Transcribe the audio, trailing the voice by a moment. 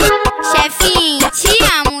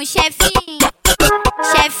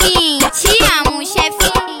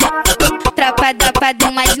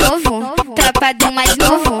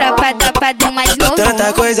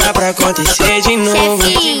coisa pra acontecer de novo.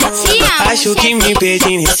 Chefin, te amo, Acho que me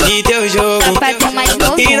perdi nesse teu jogo. Sapato mais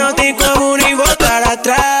novo. E não tem como nem voltar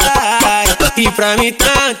atrás. E pra mim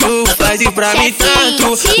tanto faz, e pra mim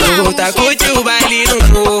tanto. Vou voltar a curtir o baile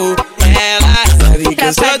no morro. Ela sabe que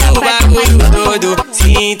eu sou do bagulho todo.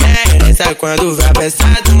 Se interessa quando vai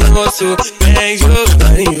prestar do moço. Vem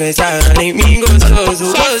jogando e vem sarrando em mim gostoso,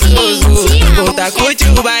 gostoso. Vou voltar a curtir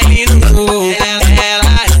o baile no morro.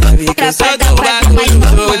 Ela sabe que eu sou do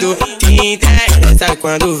bagulho todo. Se interessa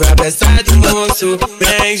quando vai prestar do moço.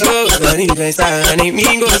 Vem jogando e vem sarrando em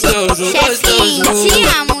mim gostoso, Chefin, gostoso. te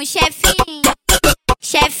amo, chefin.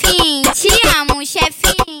 Chefin, te amo,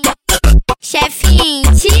 chefin. Chefin,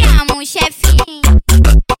 te amo, chefin.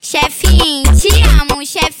 Chefin, te amo,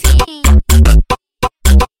 chefin.